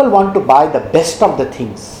 People want to buy the best of the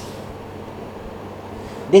things.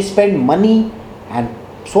 They spend money and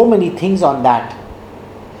so many things on that.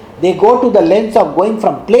 They go to the lengths of going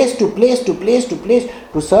from place to place to place to place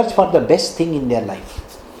to search for the best thing in their life.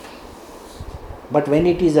 But when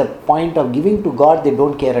it is a point of giving to God, they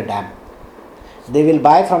don't care a damn. They will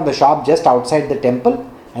buy from the shop just outside the temple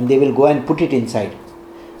and they will go and put it inside.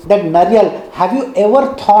 That nariyal, have you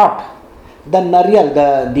ever thought the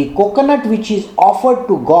nariyal, the coconut which is offered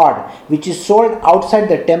to God, which is sold outside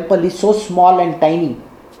the temple, is so small and tiny?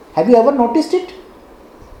 Have you ever noticed it?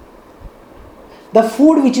 The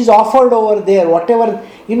food which is offered over there, whatever,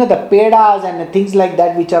 the pedas and things like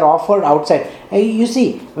that which are offered outside. You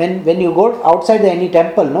see, when you go outside any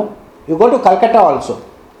temple, no, you go to Calcutta also.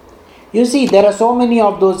 You see, there are so many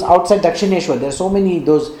of those outside Dakshineshwar. There are so many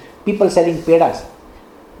those people selling pedas.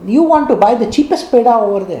 You want to buy the cheapest peda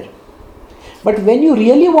over there. But when you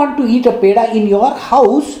really want to eat a peda in your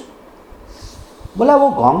house, बोला वो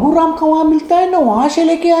गांगू राम का वहाँ मिलता है ना, वहाँ से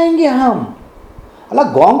लेके आएंगे हम.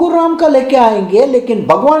 अल्लाह गोंगू राम का लेके आएंगे लेकिन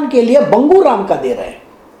भगवान के लिए बंगू राम का दे रहे हैं.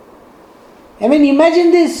 I mean,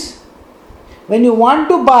 imagine this. When you want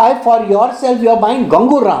to buy for yourself, you are buying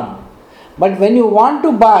Gangu Ram. But when you want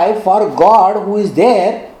to buy for God who is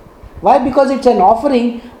there, why? Because it's an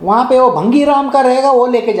offering. वहाँ पे वो भंगी राम का रहेगा, वो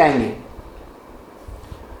लेके जाएंगे.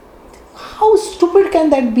 How stupid can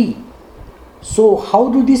that be? So how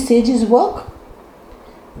do these sages work?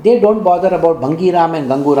 They don't bother about Bhangi Ram and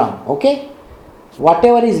Gangu Ram. Okay?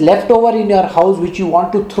 Whatever is left over in your house which you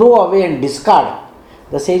want to throw away and discard,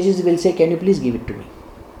 the sages will say, can you please give it to me?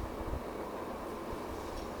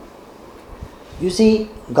 You see,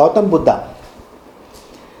 Gautam Buddha,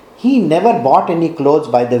 he never bought any clothes,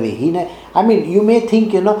 by the way. You may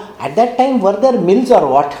think, at that time were there mills or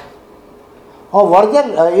what? Or were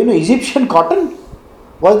there, Egyptian cotton?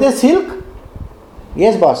 Was there silk?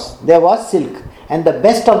 Yes, boss, there was silk. And the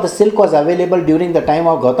best of the silk was available during the time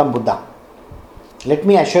of Gautam Buddha. Let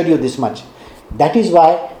me assure you this much. That is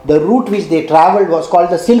why the route which they travelled was called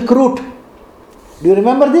the Silk Route. Do you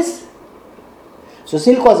remember this? So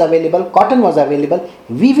silk was available, cotton was available,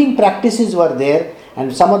 weaving practices were there,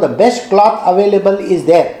 and some of the best cloth available is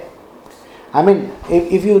there.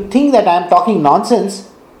 If you think that I am talking nonsense,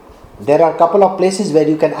 there are a couple of places where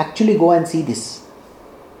you can actually go and see this.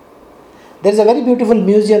 There is a very beautiful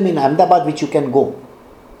museum in Ahmedabad which you can go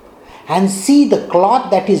and see the cloth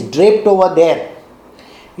that is draped over there.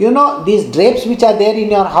 These drapes which are there in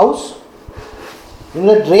your house,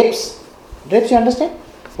 the drapes you understand?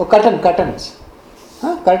 Oh, curtains.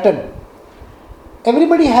 Curtain.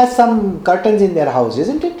 Everybody has some curtains in their house,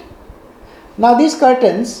 isn't it? Now these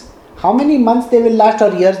curtains, how many months they will last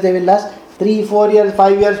or years they will last? 3, 4 years,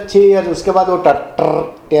 5 years, 6 years, उसके बाद वो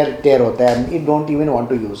tear होता है and you don't even want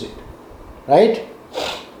to use it. Right?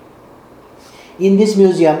 In this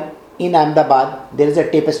museum in Ahmedabad, there is a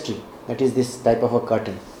tapestry, that is this type of a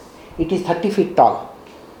curtain. It is 30 feet tall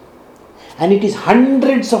and it is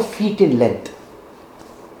hundreds of feet in length.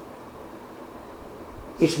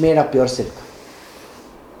 It's made of pure silk.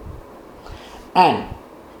 And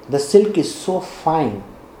the silk is so fine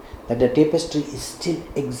that the tapestry is still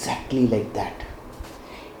exactly like that.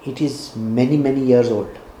 It is many, many years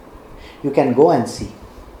old. You can go and see.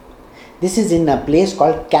 This is in a place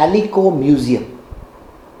called Calico Museum.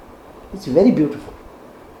 It's very beautiful.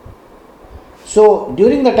 So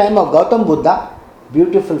during the time of Gautam Buddha,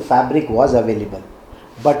 beautiful fabric was available.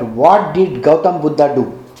 But what did Gautam Buddha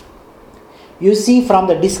do? You see, from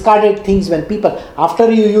the discarded things, when people,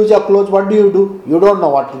 after you use your clothes, what do? You don't know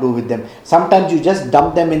what to do with them. Sometimes you just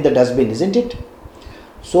dump them in the dustbin, isn't it?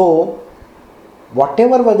 So,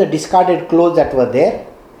 whatever were the discarded clothes that were there,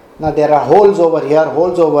 now there are holes over here,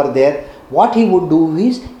 holes over there. What he would do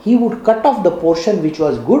is, he would cut off the portion which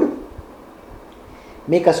was good,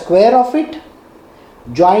 make a square of it,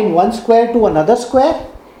 join one square to another square,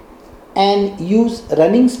 and use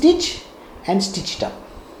running stitch and stitch it up.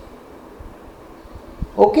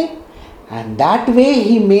 Okay? And that way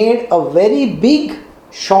he made a very big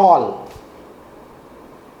shawl.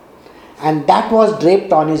 And that was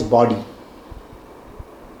draped on his body.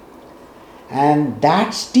 And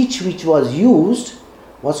that stitch which was used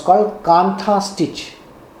was called Kantha stitch.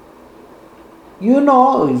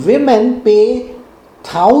 Women pay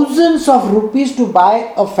thousands of rupees to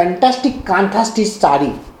buy a fantastic Kantha stitch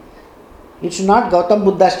sari. It's not Gautam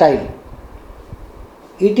Buddha style.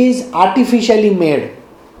 It is artificially made.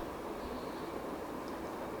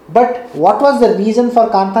 But what was the reason for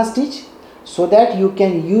Kantha stitch? So that you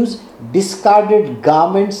can use discarded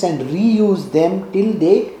garments and reuse them till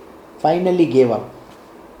they finally gave up.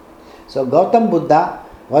 So Gautam Buddha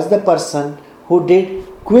was the person who did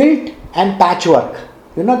quilt and patchwork.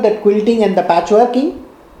 You know that quilting and the patchworking?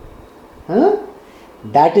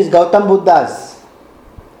 That is Gautam Buddha's.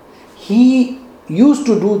 He used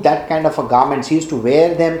to do that kind of a garments. He used to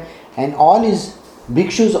wear them, and all his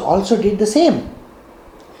bhikshus also did the same.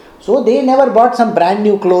 So they never bought some brand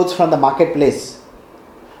new clothes from the marketplace.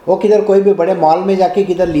 वो किधर कोई भी बड़े mall में जाके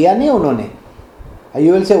किधर लिया नहीं उन्होंने.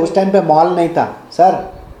 You will say उस टाइम पे मॉल नहीं था.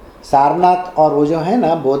 सर, सारनाथ और वो जो है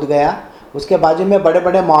ना बोध गया, उसके बाजू में बड़े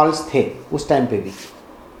बड़े मॉल्स थे उस टाइम पे भी.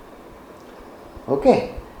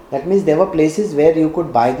 Okay, that means there were places where you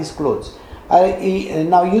could buy these clothes.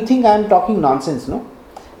 Now you think I am talking nonsense, no?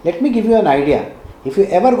 Let me give you an idea. If you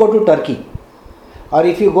ever go to Turkey, or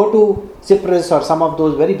if you go to Cyprus or some of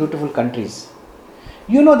those very beautiful countries,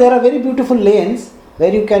 there are very beautiful lanes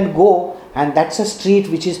where you can go, and that's a street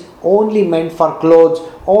which is only meant for clothes,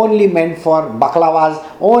 only meant for baklavas,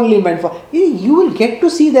 only meant for... You will get to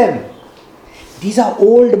see them. These are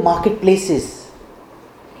old marketplaces.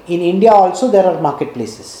 In India also there are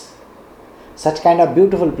marketplaces. such kind of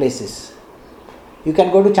beautiful places. You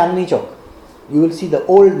can go to Chandni Chowk. You will see the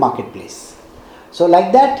old marketplace. So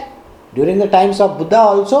like that, during the times of Buddha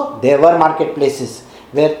also, there were marketplaces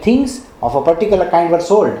where things of a particular kind were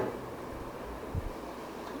sold.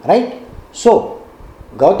 Right? So,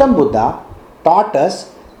 Gautam Buddha taught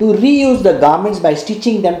us to reuse the garments by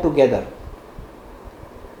stitching them together.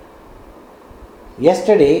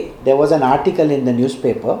 Yesterday, there was an article in the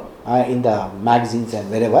newspaper, in the magazines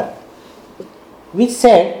and wherever, which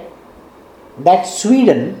said that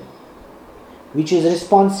Sweden, which is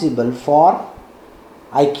responsible for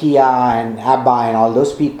IKEA and ABBA and all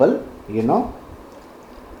those people,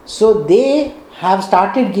 so they have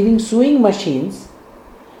started giving sewing machines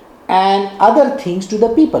and other things to the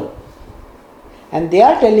people. And they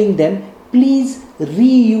are telling them, please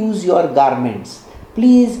reuse your garments.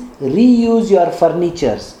 Please reuse your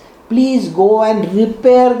furnitures. Please go and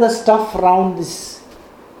repair the stuff around this.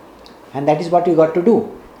 And that is what you got to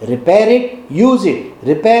do. Repair it, use it.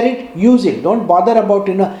 Repair it, use it. Don't bother about,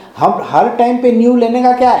 har time pe new lene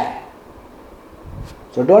ka kya hai?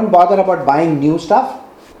 So don't bother about buying new stuff.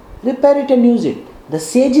 Repair it and use it. The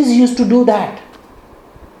sages used to do that.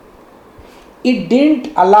 It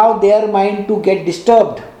didn't allow their mind to get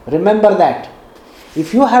disturbed. Remember that.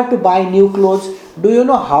 If you have to buy new clothes, do you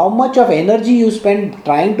know how much of energy you spend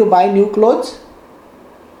trying to buy new clothes?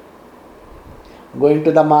 Going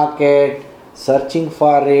to the market, searching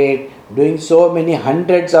for it, doing so many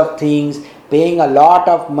hundreds of things, paying a lot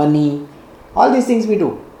of money. All these things we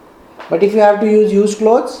do. But if you have to use used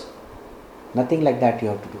clothes, nothing like that you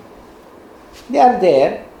have to do. They are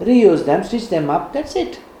there, reuse them, stitch them up, that's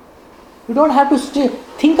it. You don't have to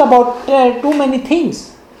think about too many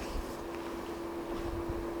things.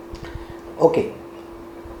 Okay.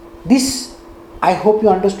 This, I hope you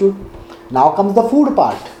understood. Now comes the food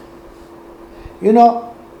part.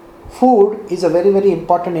 Food is a very, very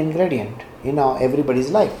important ingredient in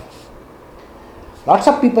everybody's life. Lots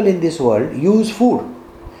of people in this world use food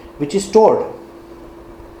which is stored.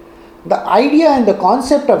 The idea and the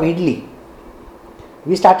concept of idli,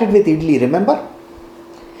 we started with idli, remember?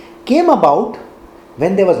 Came about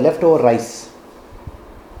when there was leftover rice.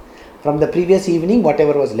 From the previous evening,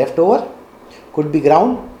 whatever was left over could be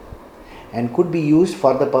ground and could be used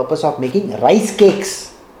for the purpose of making rice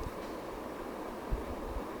cakes.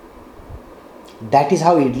 That is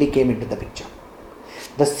how idli came into the picture.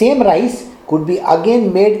 The same rice could be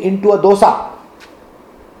again made into a dosa.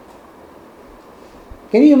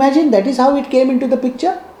 Can you imagine? That is how it came into the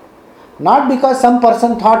picture. Not because some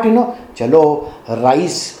person thought, chalo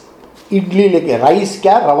rice, idli leke, rice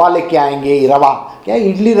kya, rava leke aayenge, rava, kya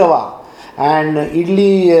idli rava and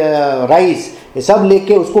idli rice, ये सब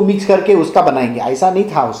लेके उसको mix करके उसका बनाएंगे. ऐसा नहीं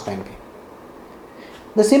था उस टाइम पे.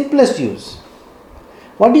 The simplest use.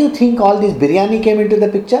 What do you think all this biryani came into the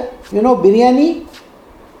picture? Biryani,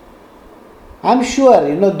 I'm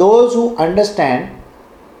sure, those who understand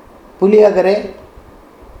puliyagare,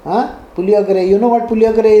 puliyagare, you know what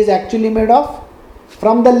puliyagare is actually made of?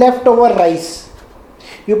 From the leftover rice.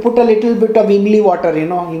 You put a little bit of imli water,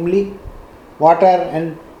 imli water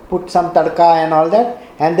and put some tadka and all that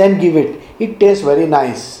and then give it. It tastes very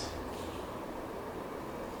nice.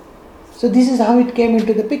 So this is how it came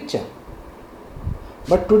into the picture.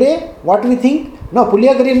 But today, what we think? No,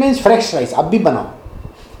 puliyagare means fresh rice. Ab bhi banao.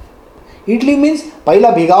 Idli means पहला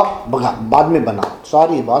भिगाओ बाद में बनाओ.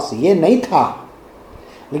 Sorry boss, ये नहीं था.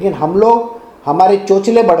 लेकिन हम लोग हमारे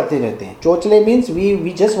चोचले बढ़ते रहते हैं. चोचले means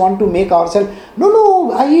we just want to make ourselves.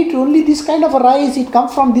 No, I eat only this kind of a rice. It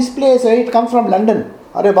comes from this place. It comes from London.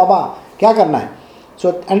 अरे बाबा क्या करना है?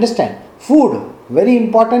 So understand, food, very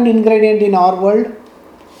important ingredient in our world.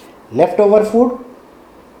 Leftover food,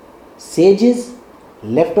 sages,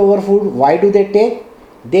 leftover food, why do they take?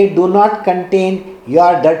 They do not contain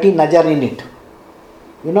your dirty najar in it.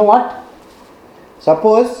 You know what?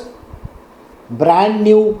 Suppose brand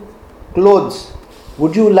new clothes,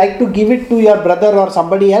 would you like to give it to your brother or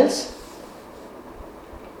somebody else?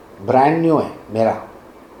 Brand new hai mera.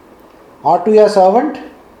 Or to your servant?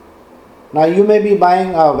 Now you may be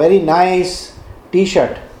buying a very nice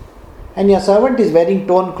t-shirt and your servant is wearing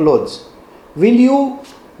torn clothes. Will you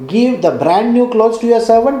give the brand new clothes to your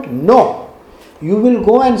servant? No. You will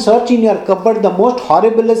go and search in your cupboard the most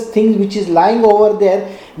horriblest things which is lying over there,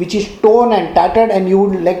 which is torn and tattered, and you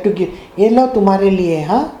would like to give. Ye lo tumhare liye,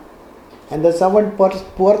 huh? And the servant,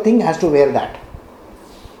 poor thing, has to wear that.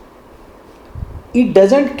 It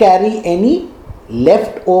doesn't carry any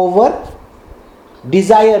leftover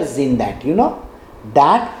desires in that,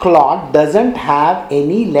 That cloth doesn't have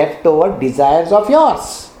any leftover desires of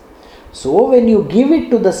yours. So when you give it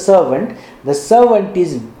to the servant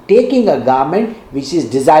is taking a garment which is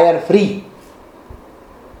desire free.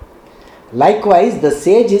 Likewise, the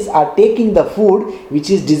sages are taking the food which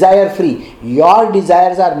is desire free. Your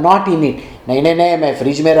desires are not in it. नहीं नहीं नहीं, मैं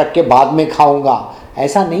fridge में रख के बाद में खाऊंगा,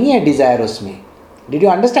 ऐसा नहीं है desire उसमें. Did you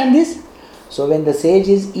understand this? So when the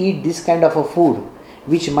sages eat this kind of a food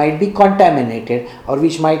which might be contaminated or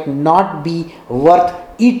which might not be worth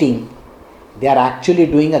eating, they are actually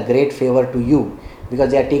doing a great favor to you,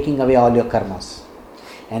 because they are taking away all your karmas.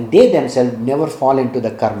 And they themselves never fall into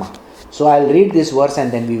the karma. So I will read this verse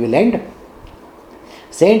and then we will end.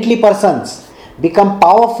 Saintly persons become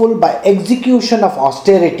powerful by execution of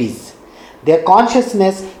austerities. Their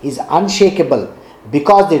consciousness is unshakable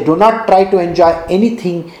because they do not try to enjoy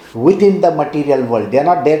anything within the material world. They are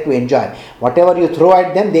not there to enjoy. Whatever you throw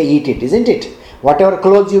at them, they eat it, isn't it? Whatever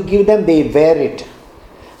clothes you give them, they wear it.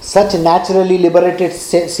 Such naturally liberated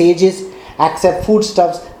sages accept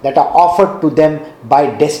foodstuffs that are offered to them by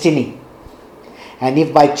destiny. And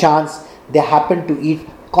if by chance they happen to eat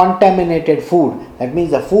contaminated food, that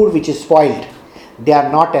means the food which is spoiled, they are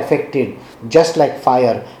not affected, just like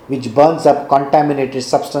fire which burns up contaminated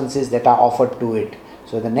substances that are offered to it.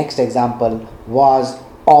 So the next example was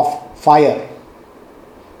of fire.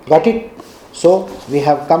 Got it? So we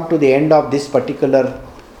have come to the end of this particular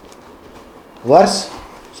verse.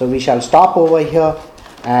 So we shall stop over here,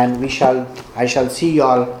 and I shall see you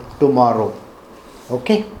all tomorrow.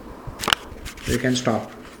 Okay? We can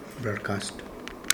stop broadcast.